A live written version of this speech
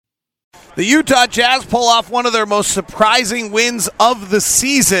The Utah Jazz pull off one of their most surprising wins of the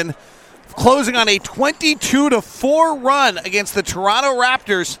season, closing on a 22-4 run against the Toronto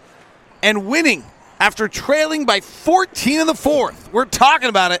Raptors and winning after trailing by 14 in the fourth. We're talking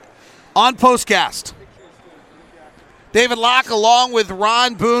about it on Postcast. David Locke along with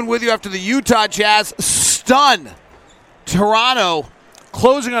Ron Boone with you after the Utah Jazz stun Toronto,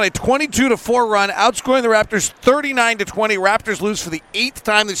 closing on a 22-4 run, outscoring the Raptors 39-20. Raptors lose for the 8th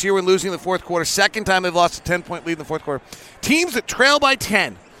time this year when losing in the fourth quarter. Second time they've lost a 10-point lead in the fourth quarter. Teams that trail by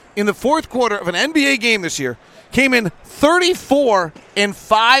 10 in the fourth quarter of an NBA game this year came in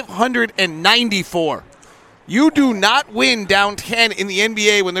 34-594. You do not win down 10 in the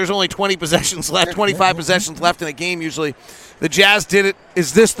NBA when there's only 20 possessions left, 25 possessions left in a game usually. The Jazz did it.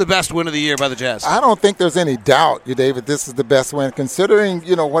 Is this the best win of the year by the Jazz? I don't think there's any doubt, David, this is the best win. Considering,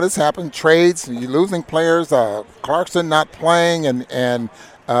 what has happened, trades, you're losing players, Clarkson not playing, and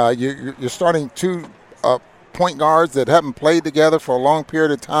you're starting two point guards that haven't played together for a long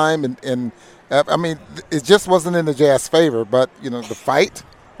period of time. And I mean, it just wasn't in the Jazz favor. But, the fight,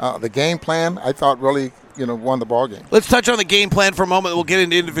 the game plan, I thought really won the ball game. Let's touch on the game plan for a moment. We'll get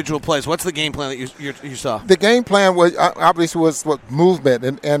into individual plays. What's the game plan that you saw? The game plan was obviously was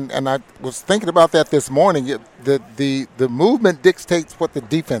movement, and I was thinking about that this morning. The movement dictates what the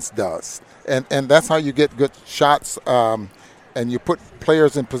defense does, and that's how you get good shots, and you put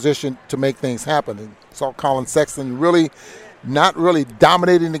players in position to make things happen. And saw Colin Sexton not really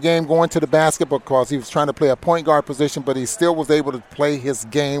dominating the game going to the basket because he was trying to play a point guard position, but he still was able to play his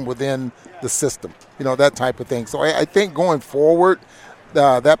game within the system, that type of thing. So I think going forward,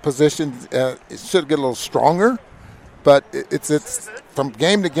 that position it should get a little stronger, but it's from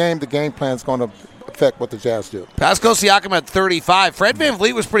game to game, the game plan is going to affect what the Jazz do. Pascal Siakam had 35. Fred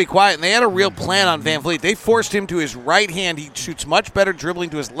VanVleet was pretty quiet, and they had a real plan on VanVleet. They forced him to his right hand. He shoots much better dribbling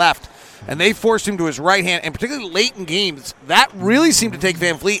to his left, and they forced him to his right hand, and particularly late in games, that really seemed to take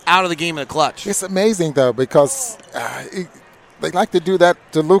VanVleet out of the game in the clutch. It's amazing, though, because they like to do that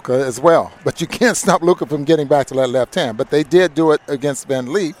to Luka as well, but you can't stop Luka from getting back to that left hand. But they did do it against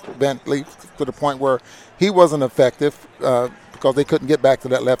VanVleet to the point where he wasn't effective because they couldn't get back to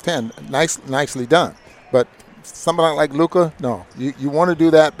that left hand. Nicely done. But somebody like Luka, no. You want to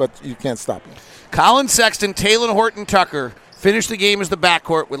do that, but you can't stop him. Colin Sexton, Talen Horton-Tucker finished the game as the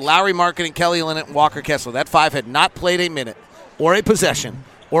backcourt with Lauri Markkanen and Kelly Olynyk and Walker Kessler. That five had not played a minute or a possession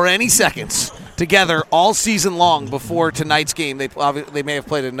or any seconds together all season long before tonight's game. They may have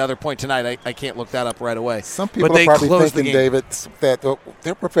played another point tonight. I can't look that up right away. Some people are probably thinking, David, that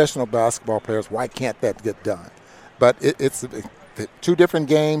they're professional basketball players. Why can't that get done? But it's two different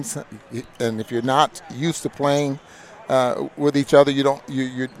games, and if you're not used to playing with each other,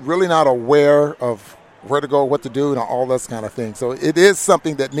 you're really not aware of where to go, what to do, and all this kind of thing. So it is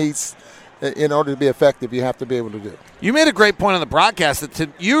something that needs, in order to be effective, you have to be able to do. You made a great point on the broadcast that to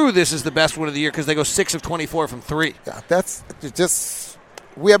you this is the best win of the year because they go 6 of 24 from three. Yeah, that's just –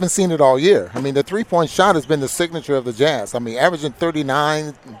 we haven't seen it all year. I mean, the three-point shot has been the signature of the Jazz. I mean, averaging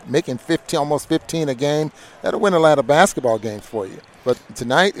 39, making 15, almost 15 a game. That'll win a lot of basketball games for you. But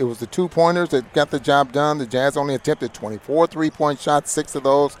tonight, it was the two-pointers that got the job done. The Jazz only attempted 24 three-point shots, 6 of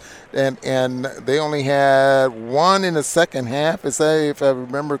those, and they only had one in the second half. If I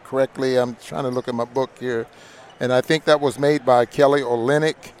remember correctly, I'm trying to look at my book here, and I think that was made by Kelly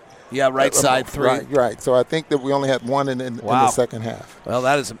Olynyk. Yeah, right side three. Right. So I think that we only had one in the second half. Well,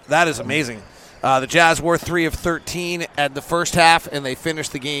 that is amazing. The Jazz were 3 of 13 at the first half, and they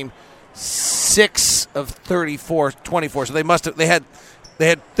finished the game 6 of 24. So they had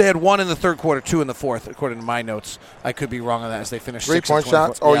one in the third quarter, 2 in the fourth, according to my notes. I could be wrong on that as they finished 6 of 24. 3-point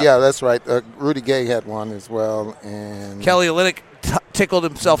shots? Oh, yeah, that's right. Rudy Gay had one as well. And Kelly Olynyk tickled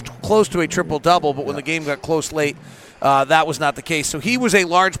himself close to a triple-double, but when the game got close late, that was not the case. So he was a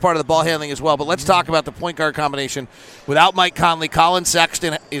large part of the ball handling as well. But let's talk about the point guard combination. Without Mike Conley, Colin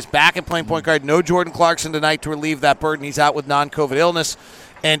Sexton is back at playing point guard. No Jordan Clarkson tonight to relieve that burden. He's out with non-COVID illness.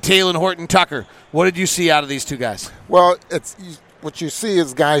 And Talen Horton-Tucker. What did you see out of these two guys? Well, what you see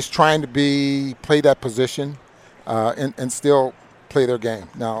is guys trying to play that position and still play their game.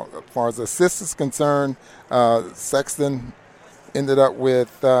 Now, as far as assists is concerned, Sexton ended up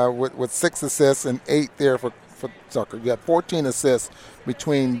with 6 assists and 8 there for Tucker. You got 14 assists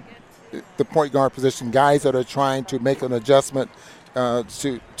between the point guard position, guys that are trying to make an adjustment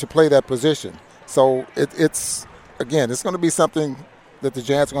to play that position. So it's going to be something that the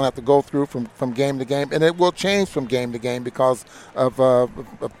Jazz are going to have to go through from game to game, and it will change from game to game because of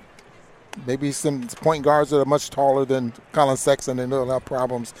maybe some point guards that are much taller than Colin Sexton, and they'll have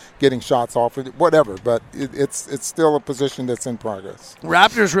problems getting shots off, whatever. But it's still a position that's in progress.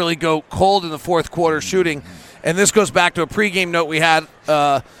 Raptors really go cold in the fourth quarter shooting, and this goes back to a pregame note we had.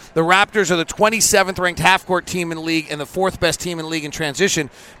 The Raptors are the 27th ranked half-court team in the league and the fourth best team in the league in transition.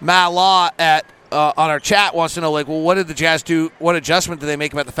 Matt Law on our chat wants to know, what did the Jazz do? What adjustment did they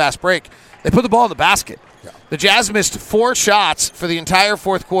make about the fast break? They put the ball in the basket. Yeah. The Jazz missed 4 shots for the entire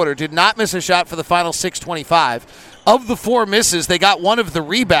fourth quarter, did not miss a shot for the final 6:25. Of the 4 misses, they got one of the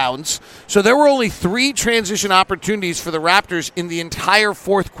rebounds. So there were only 3 transition opportunities for the Raptors in the entire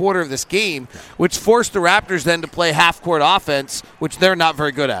fourth quarter of this game, which forced the Raptors then to play half-court offense, which they're not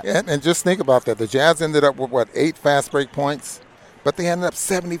very good at. And just think about that. The Jazz ended up with, 8 fast break points? But they ended up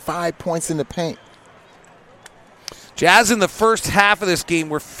 75 points in the paint. Jazz in the first half of this game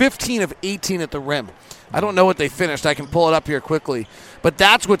were 15 of 18 at the rim. I don't know what they finished. I can pull it up here quickly. But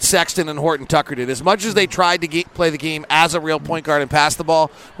that's what Sexton and Horton Tucker did. As much as they tried to play the game as a real point guard and pass the ball,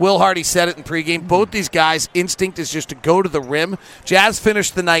 Will Hardy said it in pregame, both these guys' instinct is just to go to the rim. Jazz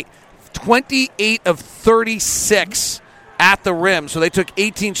finished the night 28 of 36 at the rim. So they took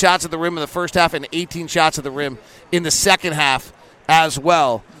 18 shots at the rim in the first half and 18 shots at the rim in the second half as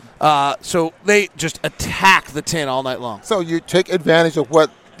well. So they just attack the tin all night long. So you take advantage of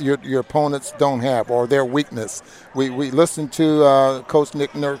what your opponents don't have or their weakness. We listened to Coach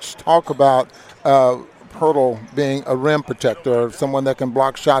Nick Nurse talk about Poeltl being a rim protector, or someone that can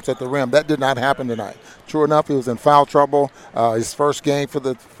block shots at the rim. That did not happen tonight. True enough, he was in foul trouble. His first game for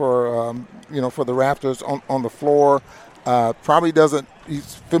the Raptors on the floor. Probably doesn't.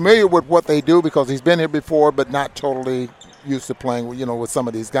 He's familiar with what they do because he's been here before, but not totally used to playing, with some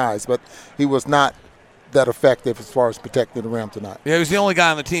of these guys. But he was not that effective as far as protecting the rim tonight. Yeah, he was the only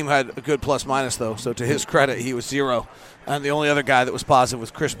guy on the team who had a good plus-minus, though. So to his credit, he was 0. And the only other guy that was positive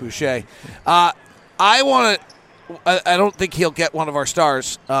was Chris Boucher. I don't think he'll get one of our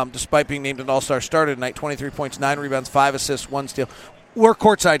stars, despite being named an all-star starter tonight. 23 points, 9 rebounds, 5 assists, 1 steal. We're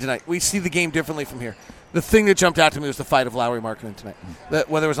courtside tonight. We see the game differently from here. The thing that jumped out to me was the fight of Lauri Markkanen tonight. That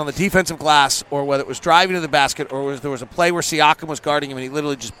whether it was on the defensive glass or whether it was driving to the basket or there was a play where Siakam was guarding him and he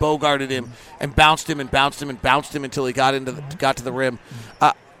literally just bogarted him and bounced him until he got to the rim.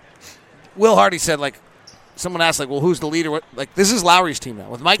 Will Hardy said, someone asked, who's the leader? This is Lowry's team now.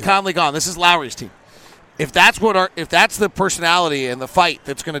 With Mike Conley gone, this is Lowry's team. If that's the personality and the fight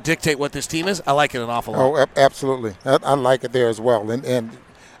that's going to dictate what this team is, I like it an awful lot. Oh, absolutely. I like it there as well. And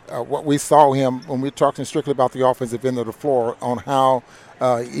what we saw him when we were talking strictly about the offensive end of the floor on how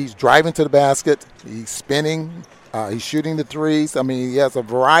he's driving to the basket, he's spinning, he's shooting the threes. I mean, he has a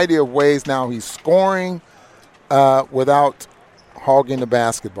variety of ways now he's scoring without hogging the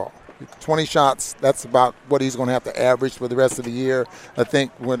basketball. 20 shots, that's about what he's going to have to average for the rest of the year. I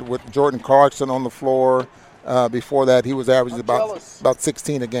think with Jordan Clarkson on the floor, before that, he was averaging about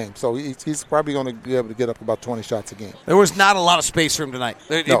 16 a game. So he's probably going to be able to get up about 20 shots a game. There was not a lot of space for him tonight.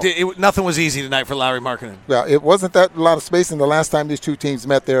 Nothing was easy tonight for Lauri Markkanen. Yeah, it wasn't that a lot of space in the last time these two teams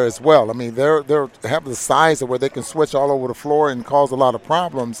met there as well. I mean, they have the size of where they can switch all over the floor and cause a lot of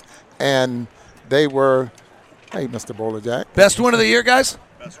problems. And they were, hey, Mr. Bowler Jack. Best win of the year, guys?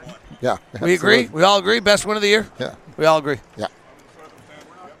 Best one. Yeah. We agree? We all agree? Best win of the year? Yeah. We all agree? Yeah.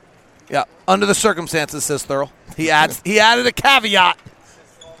 Yeah, under the circumstances, says Thurl. He added a caveat.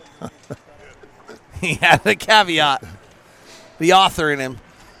 He added a caveat. The author in him.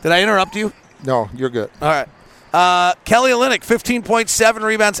 Did I interrupt you? No, you're good. All right. Kelly Olynyk, 15.7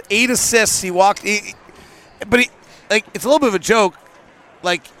 rebounds, 8 assists. It's a little bit of a joke.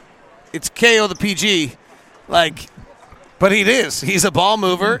 It's KO the PG. But he is. He's a ball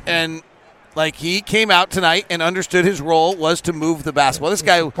mover, and he came out tonight and understood his role was to move the basketball. This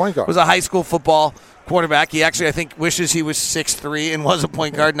guy was a high school football quarterback. He actually, I think, wishes he was 6'3" and was a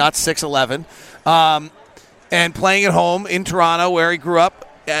point guard, not 6'11". And playing at home in Toronto, where he grew up,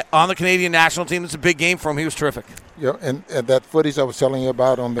 on the Canadian national team, it's a big game for him. He was terrific. Yeah, and that footage I was telling you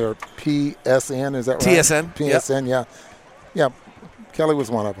about on their PSN, is that right? TSN. PSN, yep. Yeah, Kelly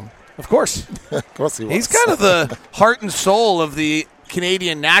was one of them. Of course. Of course he was. He's kind of the heart and soul of the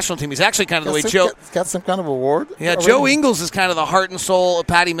Canadian national team. He's actually kind of the way Joe... He's got some kind of award? Yeah, already? Joe Ingles is kind of the heart and soul of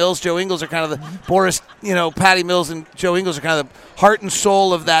Patty Mills. Joe Ingles are kind of the... Boris, Patty Mills and Joe Ingles are kind of the heart and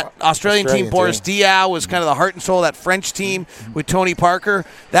soul of that Australian team. Boris Diaw was kind of the heart and soul of that French team with Tony Parker.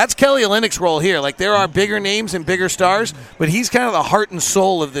 That's Kelly Olynyk's role here. There are bigger names and bigger stars, but he's kind of the heart and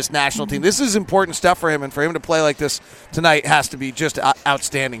soul of this national team. This is important stuff for him, and for him to play like this tonight has to be just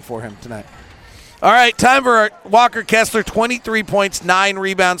outstanding for him tonight. All right, time for Walker Kessler. 23 points, 9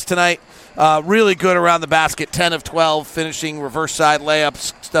 rebounds tonight. Really good around the basket, 10 of 12, finishing reverse side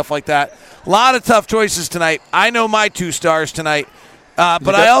layups, stuff like that. A lot of tough choices tonight. I know my 2 stars tonight,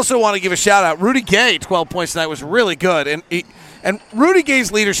 but I also want to give a shout-out. Rudy Gay, 12 points tonight, was really good. And Rudy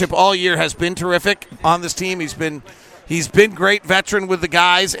Gay's leadership all year has been terrific on this team. He's been great veteran with the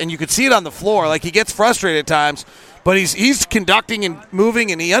guys, and you could see it on the floor. Like, he gets frustrated at times, but he's conducting and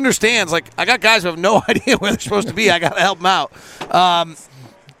moving, and he understands, like, I got guys who have no idea where they're supposed to be. I got to help them out.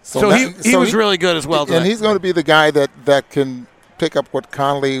 So he was really good as well tonight. And he's going to be the guy that can pick up what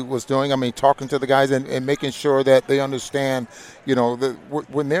Conley was doing. I mean, talking to the guys and making sure that they understand,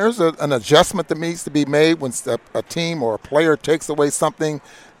 when there's an adjustment that needs to be made, when a team or a player takes away something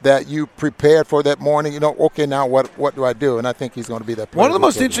that you prepared for that morning, okay, now what do I do? And I think he's going to be that player. One of the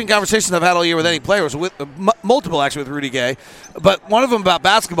most interesting conversations I've had all year with any player was with multiple, actually, with Rudy Gay. But one of them about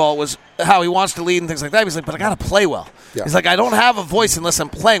basketball was how he wants to lead and things like that. He's like, but I got to play well. Yeah. He's like, I don't have a voice unless I'm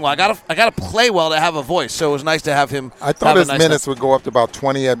playing well. I got to play well to have a voice. So it was nice to have him. I thought his minutes would go up to about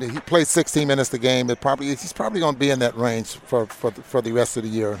 20. He played 16 minutes a game. He's probably going to be in that range for the rest of the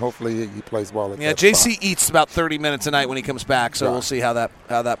year, and hopefully he plays well. JC eats about 30 minutes a night when he comes back, so we'll see how that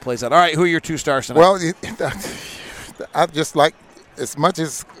plays out. All right, who are your 2 stars tonight? Well, I just like, as much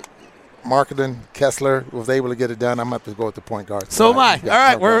as marketing Kessler was able to get it done, I'm going to have to go with the point guard. So am I. All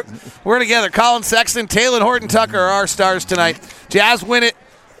right, we're together. Colin Sexton, Taylor Horton-Tucker are our stars tonight. Jazz win it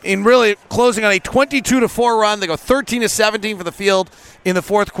in really closing on a 22-4 run. They go 13-17 for the field in the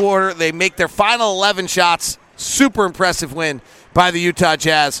fourth quarter. They make their final 11 shots. Super impressive win by the Utah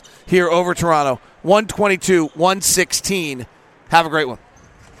Jazz here over Toronto. 122-116. Have a great one.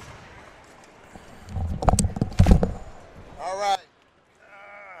 All right.